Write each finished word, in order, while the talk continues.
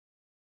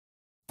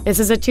This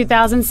is a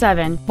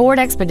 2007 Ford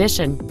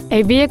Expedition,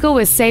 a vehicle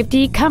with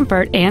safety,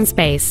 comfort, and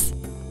space.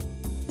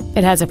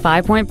 It has a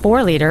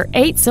 5.4-liter,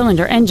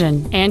 8-cylinder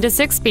engine and a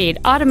 6-speed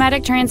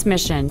automatic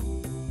transmission.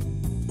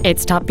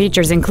 Its top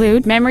features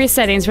include memory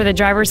settings for the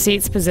driver's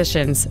seat's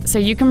positions, so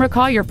you can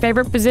recall your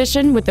favorite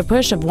position with the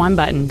push of one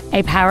button,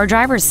 a power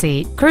driver's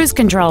seat, cruise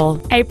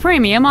control, a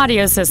premium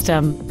audio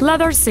system,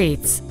 leather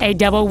seats, a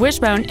double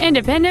wishbone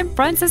independent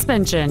front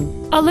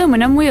suspension,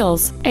 aluminum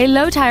wheels, a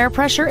low tire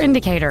pressure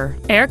indicator,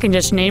 air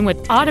conditioning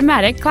with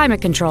automatic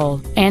climate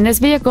control, and this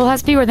vehicle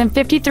has fewer than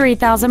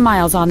 53,000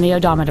 miles on the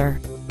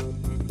odometer.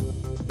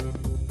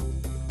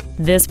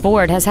 This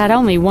Ford has had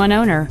only one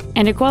owner,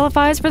 and it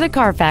qualifies for the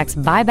Carfax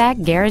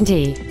buyback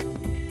guarantee.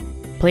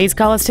 Please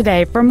call us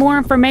today for more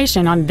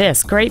information on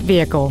this great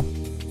vehicle.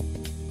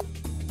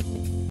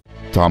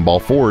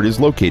 Tomball Ford is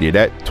located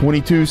at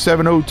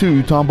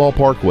 22702 Tomball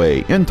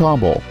Parkway in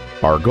Tomball.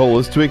 Our goal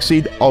is to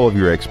exceed all of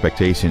your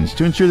expectations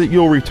to ensure that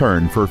you'll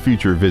return for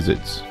future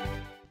visits.